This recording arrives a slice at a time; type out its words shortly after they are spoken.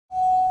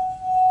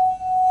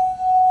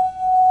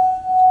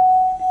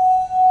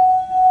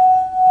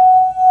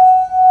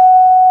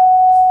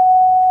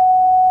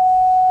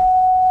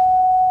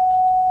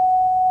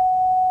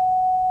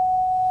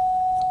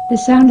The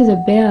sound of the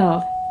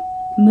bell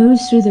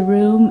moves through the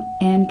room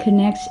and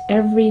connects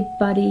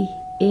everybody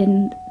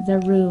in the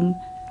room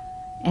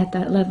at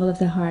that level of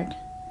the heart.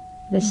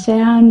 The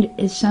sound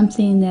is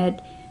something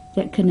that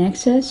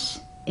connects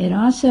us. It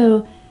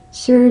also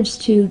serves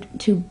to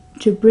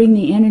bring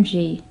the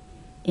energy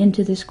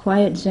into this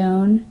quiet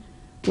zone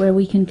where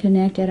we can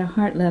connect at a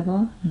heart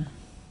level,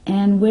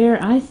 and where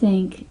I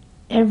think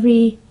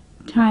every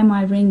time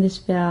I ring this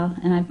bell,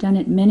 and I've done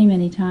it many,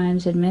 many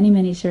times in many,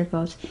 many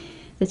circles,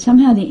 that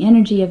somehow the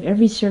energy of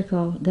every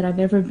circle that I've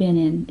ever been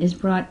in is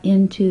brought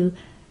into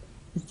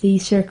the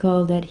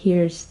circle that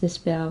hears this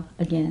bell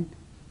again.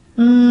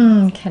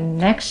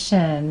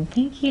 Connection.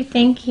 Thank you,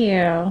 thank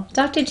you.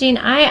 Dr. Jean,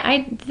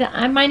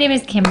 my name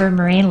is Kimber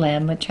Marie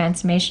Lim with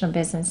Transformational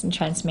Business and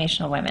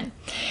Transformational Women.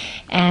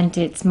 And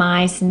it's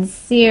my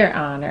sincere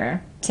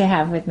honor to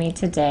have with me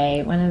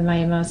today one of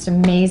my most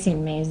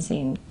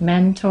amazing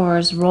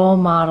mentors, role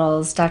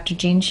models, Dr.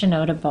 Jean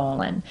Shinoda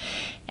Bolen.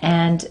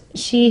 And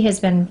she has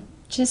been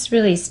just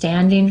really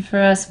standing for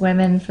us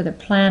women, for the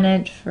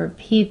planet, for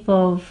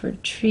people, for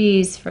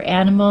trees, for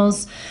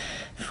animals,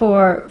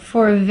 for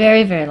a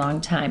very, very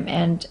long time.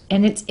 And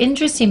it's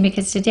interesting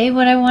because today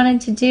what I wanted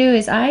to do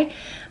is I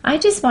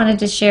just wanted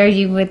to share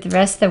you with the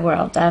rest of the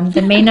world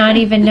that may not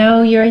even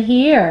know you're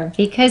here,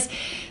 because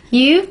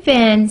you've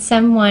been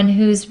someone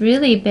who's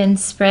really been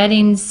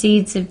spreading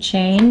seeds of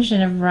change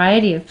in a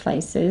variety of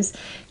places,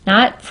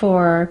 not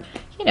for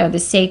the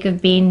sake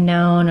of being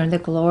known or the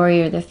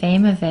glory or the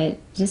fame of it,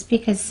 just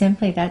because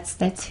simply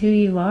that's who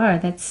you are.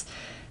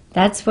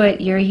 That's what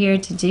you're here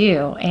to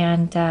do,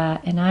 and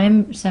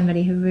I'm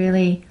somebody who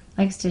really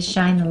likes to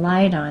shine the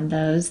light on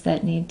those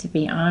that need to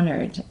be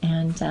honored.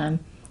 And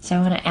so I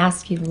want to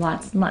ask you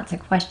lots and lots of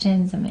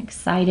questions. I'm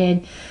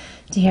excited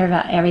to hear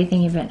about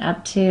everything you've been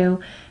up to.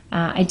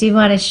 I do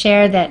want to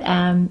share that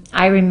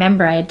I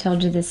remember, I had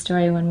told you this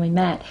story when we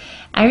met.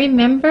 I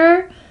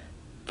remember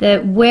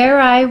that where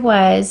I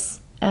was,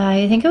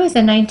 I think it was the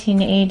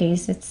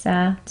 1980s,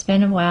 it's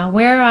been a while,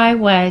 where I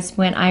was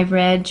when I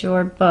read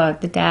your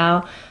book, The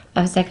Tao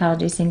of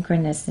Psychology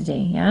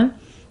Synchronicity. Yeah,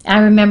 I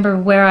remember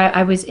where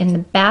I was in the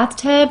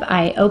bathtub.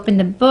 I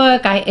opened the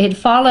book. It had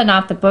fallen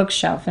off the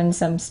bookshelf in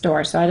some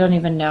store, so I don't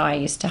even know. I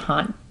used to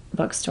haunt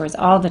bookstores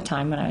all the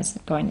time when I was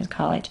going to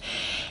college.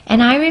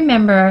 And I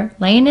remember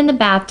laying in the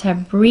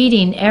bathtub,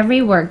 reading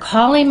every word,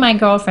 calling my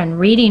girlfriend,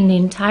 reading the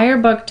entire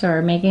book to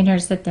her, making her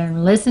sit there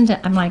and listen to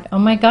it. I'm like, oh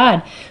my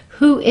God,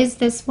 who is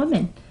this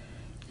woman?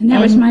 And that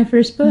was my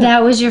first book.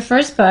 That was your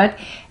first book.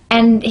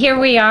 And here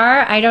we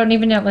are. I don't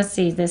even know. Let's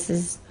see.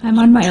 I'm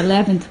on my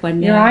 11th one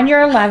now. You're on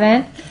your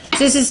 11th.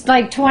 This is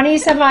like 20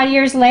 some odd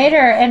years later,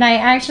 and I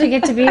actually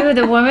get to be with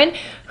a woman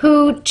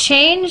who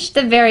changed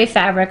the very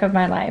fabric of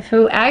my life,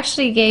 who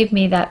actually gave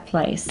me that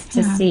place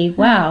to see,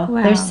 wow,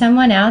 there's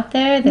someone out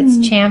there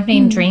that's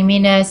championing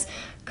dreaminess,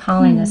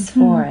 calling us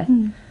forth.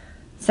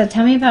 So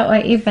tell me about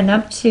what you've been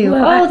up to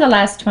the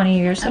last 20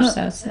 years or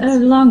so.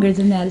 Longer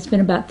than that. It's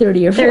been about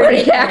 30 or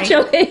 40,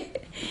 actually.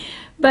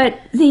 But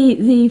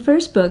the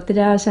first book, The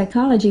Tao of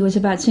Psychology, was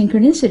about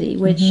synchronicity,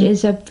 which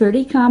is a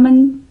pretty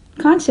common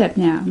concept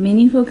now,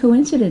 meaningful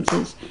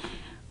coincidences.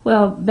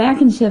 Well,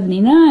 back in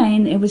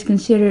 '79, it was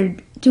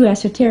considered too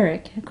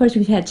esoteric. Of course,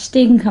 we've had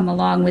Sting come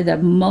along with a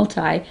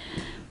multi-album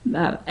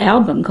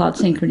called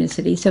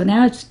Synchronicity, so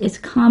now it's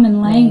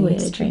common language.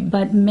 Mainstream.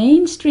 But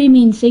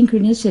mainstreaming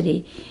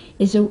synchronicity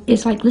is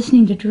like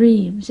listening to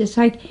dreams. It's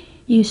like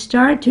you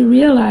start to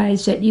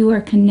realize that you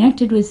are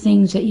connected with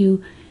things that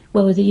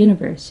with the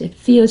universe. It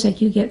feels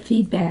like you get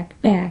feedback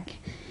back.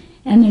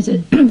 And there's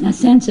a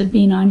sense of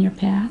being on your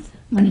path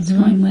when it's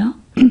going well.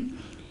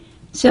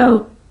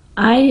 So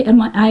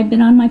I've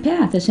been on my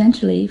path,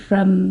 essentially,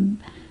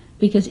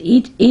 because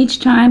each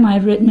time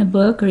I've written a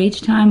book or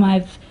each time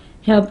I've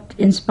helped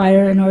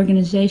inspire an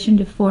organization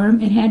to form,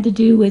 it had to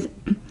do with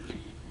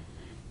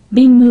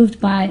being moved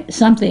by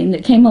something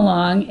that came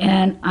along,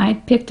 and I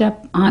picked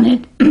up on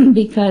it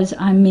because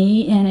I'm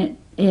me, and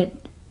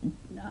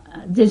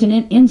there's an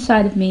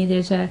inside of me.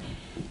 There's an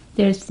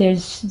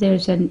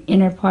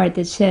inner part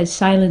that says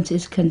silence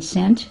is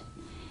consent.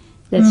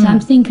 That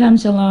something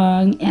comes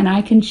along, and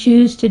I can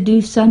choose to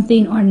do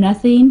something or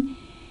nothing.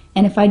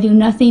 And if I do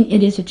nothing,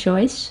 it is a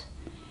choice.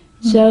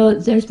 So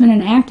there's been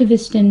an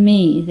activist in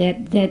me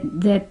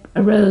that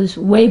arose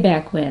way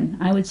back when.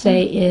 I would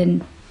say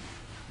in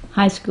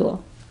high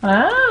school.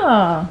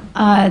 Wow.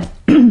 And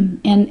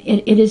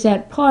it is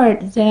that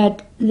part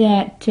that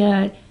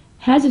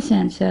has a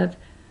sense of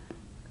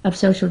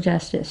social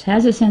justice,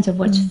 has a sense of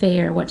what's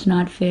fair, what's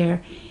not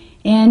fair,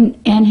 and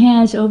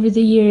has over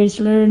the years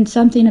learned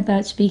something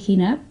about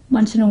speaking up.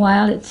 Once in a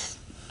while it's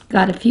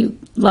got a few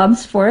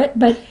lumps for it,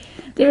 but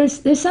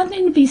there's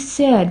something to be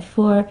said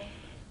for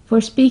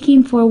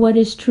speaking for what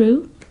is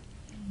true.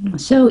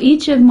 So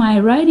each of my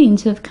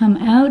writings have come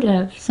out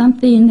of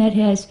something that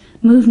has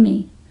moved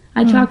me.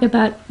 I talk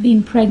about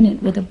being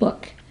pregnant with a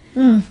book.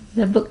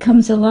 The book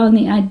comes along,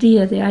 the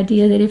idea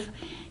that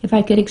if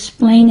I could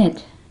explain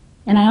it.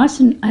 And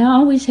I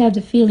always have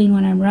the feeling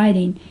when I'm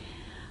writing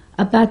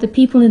about the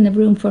people in the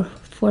room for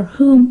for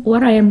whom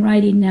what I am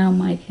writing now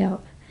might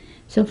help.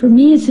 So for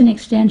me, it's an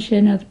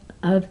extension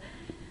of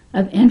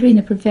entering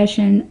the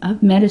profession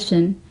of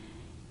medicine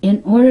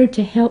in order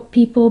to help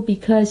people,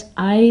 because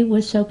I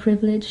was so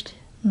privileged,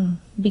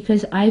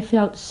 because I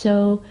felt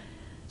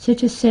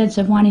such a sense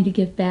of wanting to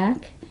give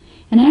back.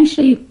 And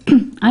actually,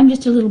 I'm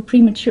just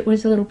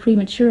was a little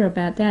premature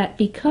about that,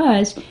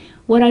 because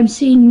what I'm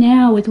seeing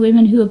now with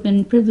women who have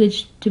been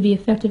privileged to be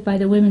affected by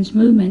the women's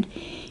movement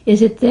is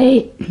that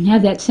they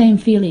have that same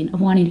feeling of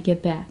wanting to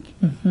give back.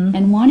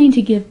 And wanting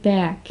to give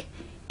back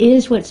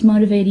is what's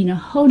motivating a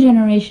whole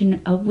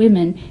generation of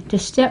women to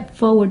step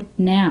forward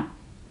now,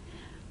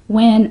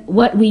 when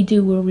what we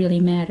do will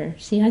really matter.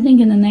 See, I think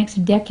in the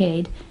next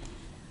decade,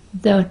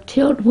 the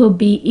tilt will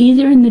be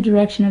either in the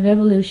direction of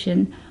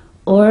evolution,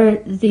 or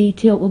the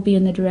tilt will be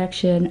in the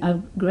direction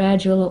of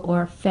gradual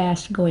or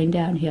fast going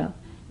downhill.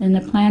 And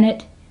the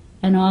planet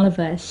and all of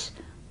us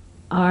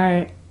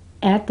are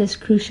at this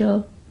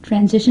crucial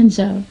transition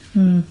zone.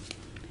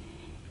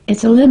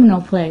 It's a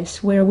liminal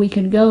place where we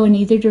can go in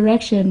either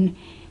direction.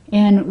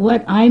 And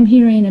what I'm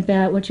hearing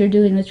about what you're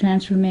doing with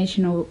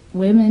Transformational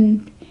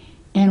Women,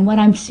 and what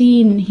I'm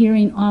seeing and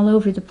hearing all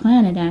over the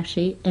planet,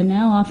 actually, and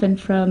now often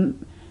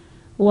from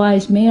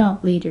wise male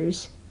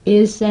leaders,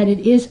 is that it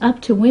is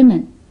up to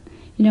women.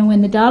 You know,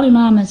 when the Dalai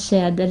Lama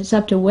said that it's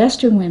up to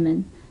Western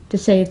women to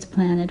save the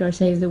planet or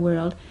save the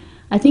world,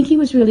 I think he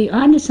was really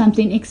onto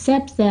something,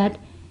 except that,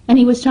 and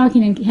he was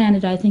talking in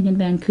Canada, I think in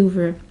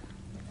Vancouver,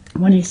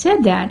 when he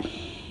said that.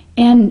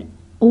 And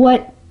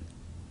what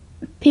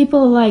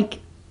people like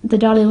the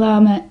Dalai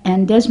Lama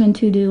and Desmond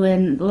Tutu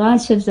and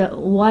lots of the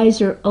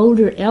wiser,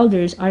 older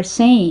elders are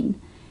saying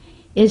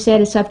is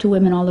that it's up to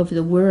women all over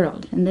the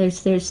world. And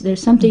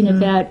there's something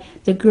about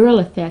the girl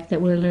effect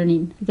that we're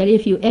learning, that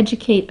if you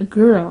educate a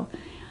girl,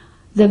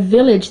 the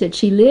village that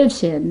she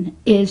lives in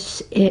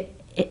it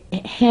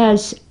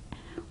has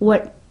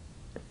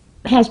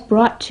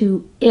brought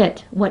to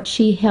it what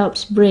she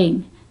helps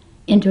bring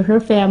into her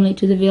family,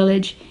 to the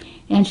village,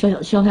 and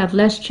she'll have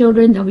less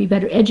children, they'll be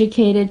better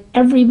educated.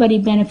 Everybody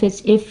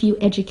benefits if you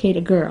educate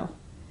a girl.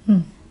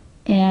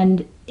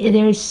 And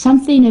there's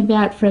something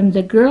about, from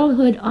the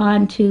girlhood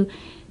on to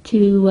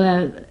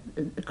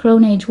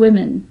crone age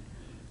women,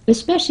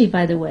 especially,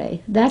 by the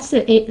way,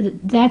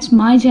 that's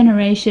my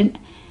generation,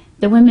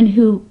 the women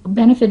who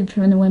benefited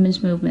from the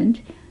women's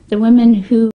movement, the women who